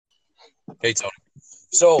Hey, Tony.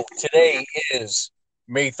 So today is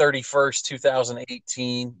May 31st,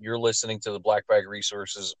 2018. You're listening to the Black Bag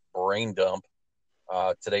Resources Brain Dump.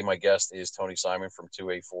 Today, my guest is Tony Simon from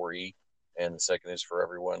 2A4E, and the second is for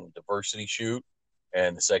everyone Diversity Shoot,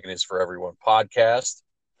 and the second is for everyone Podcast,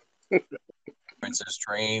 Princess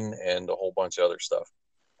Train, and a whole bunch of other stuff.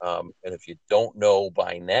 And if you don't know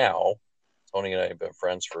by now, Tony and I have been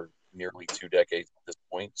friends for nearly 2 decades at this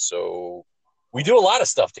point. So we do a lot of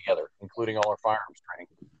stuff together, including all our firearms training.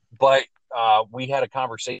 But we had a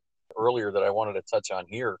conversation earlier that I wanted to touch on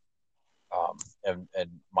here. And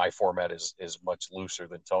my format is much looser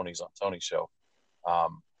than Tony's on Tony's show.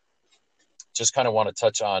 Just kind of want to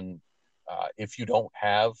touch on if you don't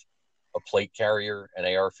have a plate carrier, an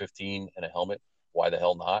AR-15, and a helmet, why the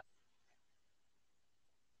hell not?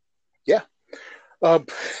 Yeah. A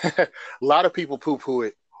lot of people poo-poo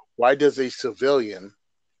it. Why does a civilian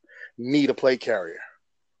need a plate carrier?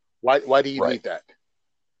 Why do you need that?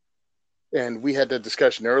 And we had that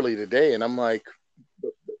discussion early today, and I'm like,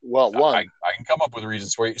 well, I can come up with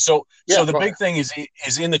reasons for you. So the big thing is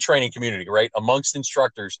in the training community, right? Amongst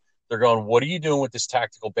instructors, they're going, what are you doing with this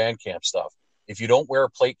tactical band camp stuff? If you don't wear a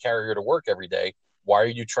plate carrier to work every day, why are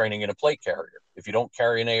you training in a plate carrier? If you don't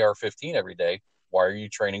carry an AR-15 every day, why are you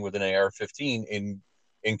training with an AR-15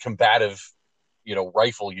 in combative,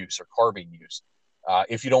 rifle use or carbine use?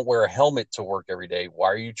 If you don't wear a helmet to work every day, why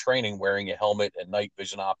are you training wearing a helmet and night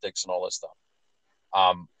vision optics and all this stuff?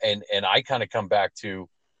 And I kind of come back to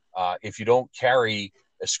if you don't carry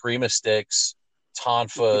Eskrima sticks,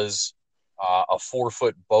 tonfas, a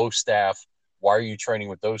 4-foot bow staff, why are you training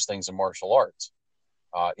with those things in martial arts?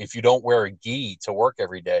 If you don't wear a gi to work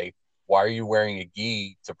every day, why are you wearing a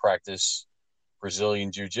gi to practice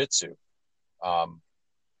Brazilian jiu-jitsu?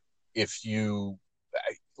 If you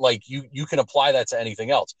you can apply that to anything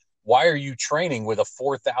else. Why are you training with a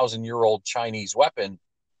 4,000-year-old Chinese weapon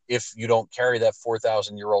if you don't carry that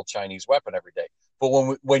 4,000-year-old Chinese weapon every day?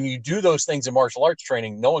 But when you do those things in martial arts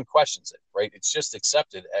training, no one questions it, right? It's just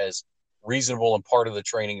accepted as reasonable and part of the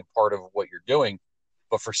training and part of what you're doing.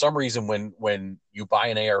 But for some reason, when you buy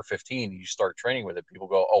an AR-15 and you start training with it, people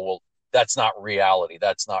go, oh, well, that's not reality.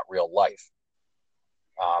 That's not real life.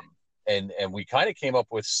 And we kind of came up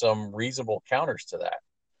with some reasonable counters to that,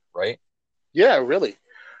 right? Yeah, really.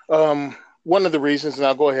 One of the reasons, and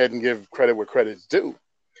I'll go ahead and give credit where credit's due,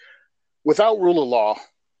 without rule of law,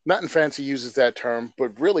 Nothing Fancy uses that term,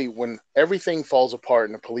 but really when everything falls apart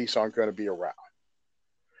and the police aren't going to be around,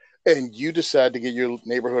 and you decide to get your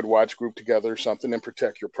neighborhood watch group together or something and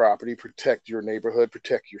protect your property, protect your neighborhood,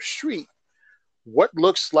 protect your street, what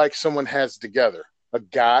looks like someone has together? A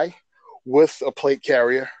guy with a plate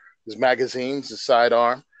carrier, his magazines, his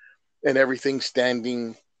sidearm, and everything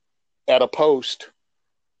standing at a post,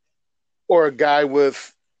 or a guy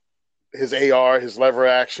with his AR, his lever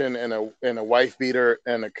action, and a wife beater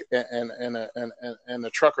and a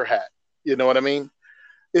trucker hat. You know what I mean?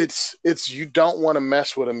 It's you don't want to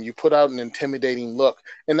mess with them. You put out an intimidating look,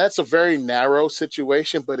 and that's a very narrow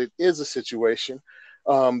situation, but it is a situation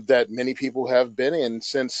that many people have been in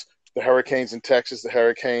since the hurricanes in Texas, the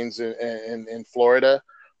hurricanes in Florida.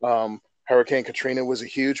 Hurricane Katrina was a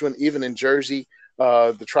huge one. Even in Jersey,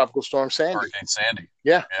 the tropical storm Sandy. Hurricane Sandy.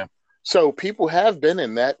 Yeah. So people have been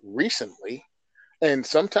in that recently. And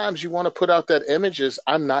sometimes you want to put out that image as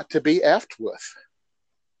I'm not to be effed with.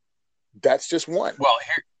 That's just one. Well,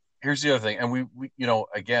 here's the other thing. And we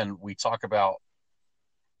again, we talk about,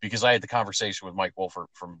 because I had the conversation with Mike Wolfert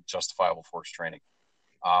from Justifiable Force Training.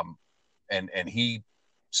 And he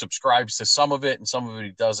subscribes to some of it and some of it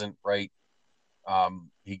he doesn't, right?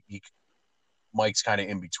 Mike's kind of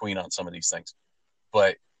in between on some of these things,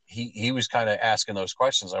 but he was kind of asking those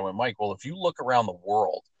questions. I went, Mike, well, if you look around the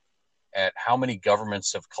world at how many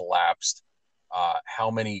governments have collapsed,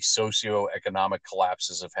 how many socioeconomic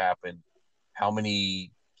collapses have happened, how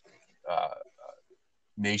many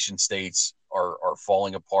nation states are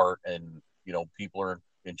falling apart and, people are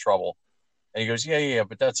in trouble. And he goes, yeah,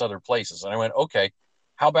 but that's other places. And I went, okay,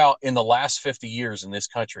 how about in the last 50 years in this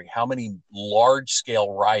country, how many large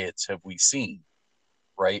scale riots have we seen?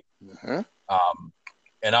 Right. Mm-hmm.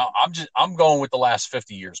 And I'm going with the last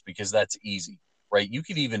 50 years because that's easy, right? You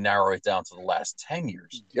could even narrow it down to the last 10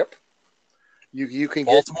 years. Yep. You can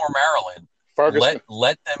Baltimore, Maryland, Ferguson.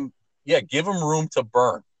 let them, give them room to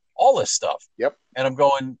burn, all this stuff. Yep. And I'm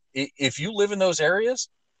going, if you live in those areas,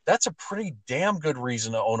 that's a pretty damn good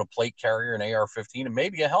reason to own a plate carrier, an AR-15, and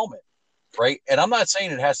maybe a helmet, right? And I'm not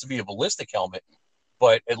saying it has to be a ballistic helmet,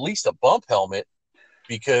 but at least a bump helmet,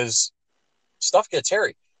 because stuff gets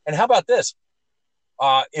hairy. And how about this?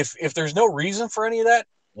 If there's no reason for any of that,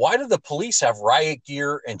 Why do the police have riot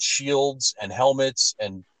gear and shields and helmets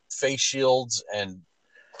and face shields, and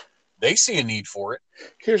they see a need for it?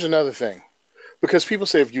 Here's another thing. Because people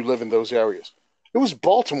say if you live in those areas, it was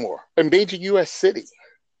Baltimore, a major U.S. city.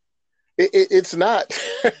 It's not.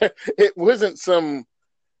 It wasn't some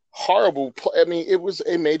horrible. I mean, it was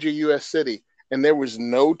a major U.S. city, and there was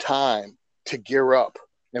no time to gear up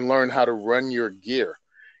and learn how to run your gear.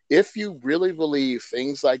 If you really believe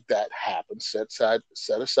things like that happen, set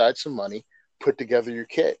aside some money, put together your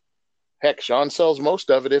kit. Heck, Sean sells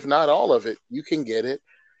most of it, if not all of it. You can get it.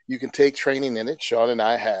 You can take training in it. Sean and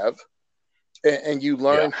I have. And you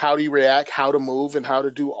learn how to react, how to move, and how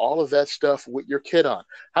to do all of that stuff with your kit on.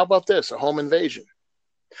 How about this? A home invasion.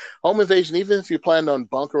 Home invasion, even if you plan on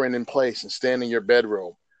bunkering in place and staying in your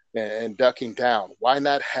bedroom and ducking down, why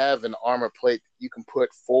not have an armor plate you can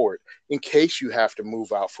put forward in case you have to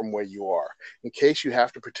move out from where you are, in case you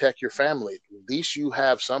have to protect your family? At least you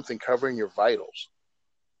have something covering your vitals.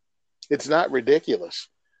 It's not ridiculous.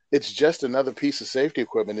 It's just another piece of safety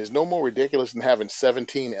equipment. It's no more ridiculous than having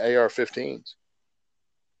 17 AR-15s.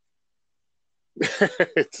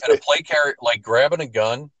 And a plate carrier, like grabbing a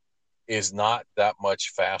gun, is not that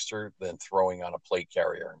much faster than throwing on a plate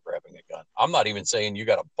carrier and grabbing a gun. I'm not even saying you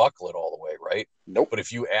got to buckle it all the way, right? Nope. But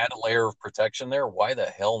if you add a layer of protection there, why the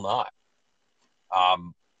hell not?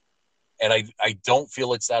 And I don't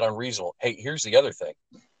feel it's that unreasonable. Hey, here's the other thing.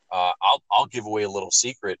 I'll give away a little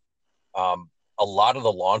secret. A lot of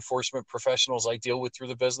the law enforcement professionals I deal with through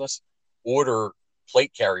the business order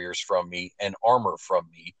plate carriers from me and armor from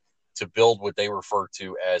me to build what they refer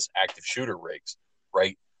to as active shooter rigs,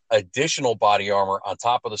 right? Additional body armor on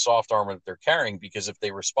top of the soft armor that they're carrying, because if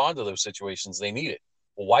they respond to those situations, they need it.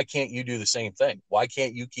 Well, why can't you do the same thing? Why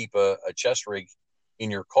can't you keep a chest rig in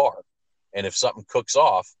your car? And if something cooks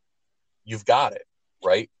off, you've got it,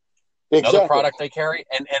 right? Exactly. Another product they carry,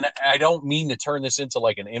 and I don't mean to turn this into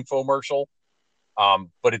like an infomercial,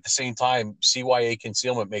 but at the same time, CYA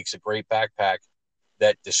Concealment makes a great backpack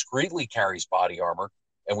that discreetly carries body armor,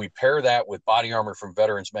 and we pair that with body armor from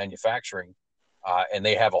Veterans Manufacturing, and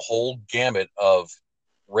they have a whole gamut of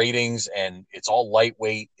ratings, and it's all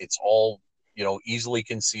lightweight. It's all, easily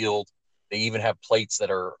concealed. They even have plates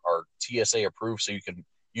that are TSA approved, so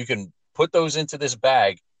you can put those into this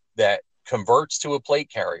bag that converts to a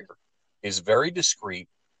plate carrier, is very discreet,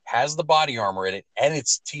 has the body armor in it, and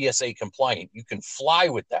it's TSA compliant. You can fly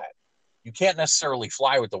with that. You can't necessarily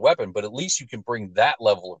fly with the weapon, but at least you can bring that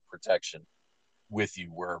level of protection with you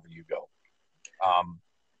wherever you go.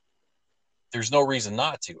 There's no reason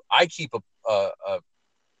not to. I keep a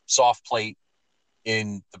soft plate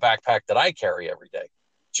in the backpack that I carry every day,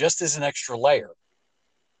 just as an extra layer.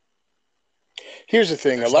 Here's the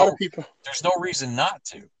thing. There's no reason not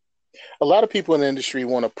to. A lot of people in the industry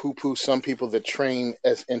want to poo-poo some people that train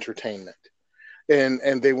as entertainment,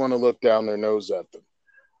 and they want to look down their nose at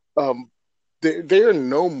them. They are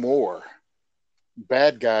no more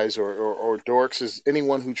bad guys or dorks as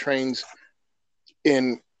anyone who trains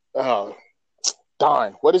in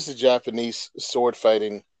what is the Japanese sword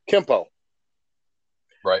fighting? Kempo.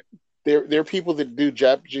 Right. There are people that do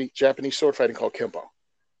Japanese sword fighting called Kempo.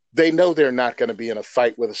 They know they're not going to be in a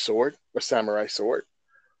fight with a sword, a samurai sword.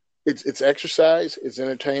 It's exercise, it's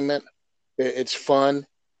entertainment, it's fun,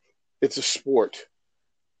 it's a sport.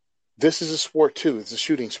 This is a sport too. It's a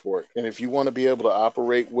shooting sport. And if you want to be able to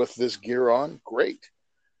operate with this gear on, great.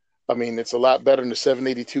 I mean, it's a lot better than the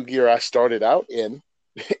 782 gear I started out in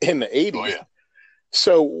the 80s. Oh, yeah.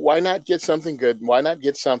 So why not get something good? Why not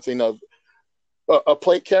get something of a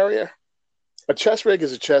plate carrier? A chest rig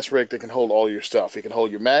is a chest rig that can hold all your stuff. It can hold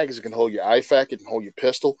your mags. It can hold your IFAK. It can hold your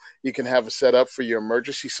pistol. You can have a setup for your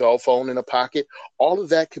emergency cell phone in a pocket. All of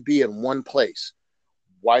that could be in one place.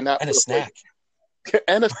 Why not? And a snack.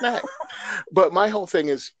 And a snack. But my whole thing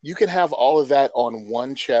is you can have all of that on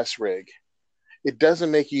one chest rig. It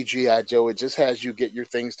doesn't make you G.I. Joe. It just has you get your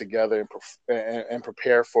things together and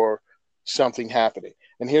prepare for something happening.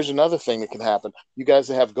 And here's another thing that can happen. You guys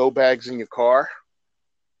that have go bags in your car,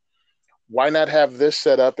 why not have this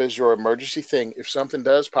set up as your emergency thing? If something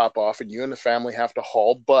does pop off and you and the family have to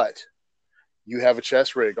haul butt, you have a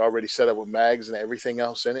chest rig already set up with mags and everything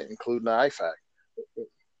else in it, including the IFAK,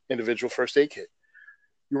 individual first aid kit.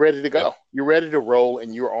 You're ready to go. Yep. You're ready to roll,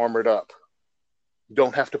 and you're armored up. You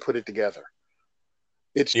don't have to put it together.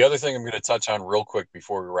 It's the other thing I'm going to touch on real quick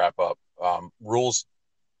before we wrap up. Rules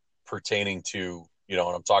pertaining to, and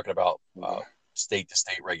I'm talking about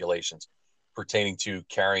state-to-state regulations pertaining to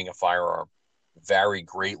carrying a firearm vary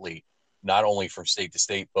greatly, not only from state to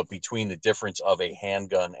state, but between the difference of a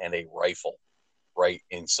handgun and a rifle, right?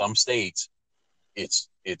 In some states, it's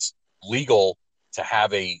legal to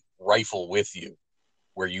have a rifle with you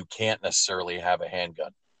where you can't necessarily have a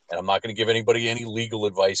handgun. And I'm not going to give anybody any legal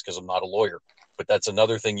advice because I'm not a lawyer, but that's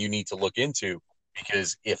another thing you need to look into,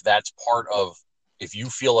 because if you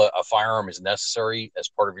feel a firearm is necessary as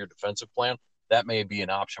part of your defensive plan, that may be an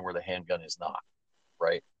option where the handgun is not,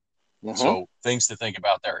 right? Mm-hmm. So things to think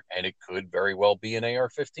about there. And it could very well be an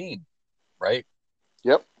AR-15, right?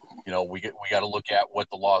 Yep. We got to look at what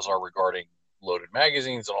the laws are regarding loaded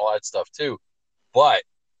magazines and all that stuff too. But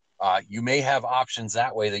you may have options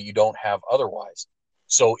that way that you don't have otherwise.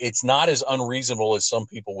 So it's not as unreasonable as some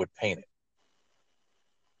people would paint it.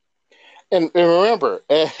 And remember,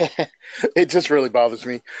 it just really bothers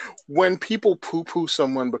me when people poo-poo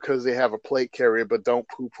someone because they have a plate carrier, but don't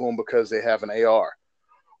poo-poo them because they have an AR.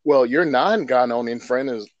 Well, your non-gun owning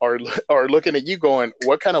friends are looking at you going,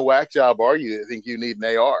 what kind of whack job are you that think you need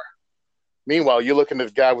an AR? Meanwhile, you're looking at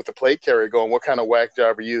the guy with the plate carrier going, what kind of whack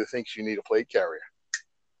job are you that thinks you need a plate carrier?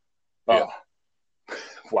 Yeah.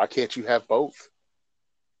 Why can't you have both?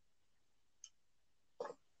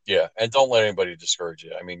 Yeah, and don't let anybody discourage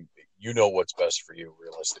you. I mean, you know what's best for you,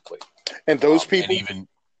 realistically. And those people,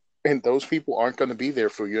 and those people aren't going to be there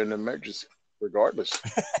for you in an emergency, regardless.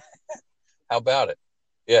 How about it?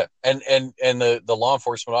 Yeah, and the law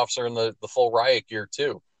enforcement officer in the full riot gear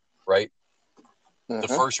too, right? Mm-hmm. The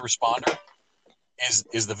first responder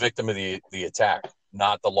is the victim of the attack,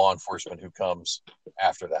 not the law enforcement who comes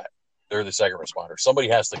after that. They're the second responder. Somebody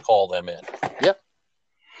has to call them in. Yep.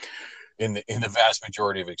 In the vast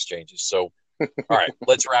majority of exchanges. So, all right,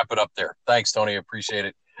 let's wrap it up there. Thanks, Tony. I appreciate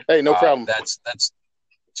it. Hey, no problem. That's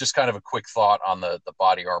just kind of a quick thought on the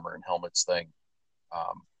body armor and helmets thing.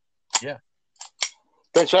 Yeah.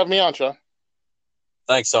 Thanks for having me on, Sean.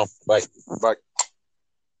 Thanks, Tom. Bye. Bye.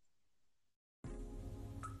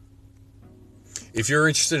 If you're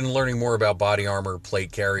interested in learning more about body armor,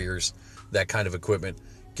 plate carriers, that kind of equipment,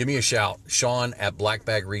 give me a shout. Sean at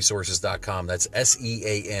blackbagresources.com. That's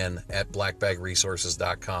SEAN at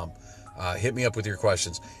blackbagresources.com. Hit me up with your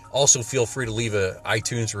questions. Also, feel free to leave a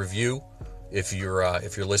iTunes review if you're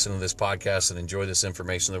listening to this podcast and enjoy this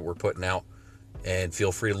information that we're putting out. And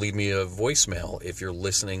feel free to leave me a voicemail if you're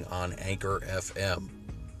listening on Anchor FM.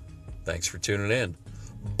 Thanks for tuning in.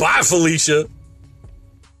 Bye, Felicia.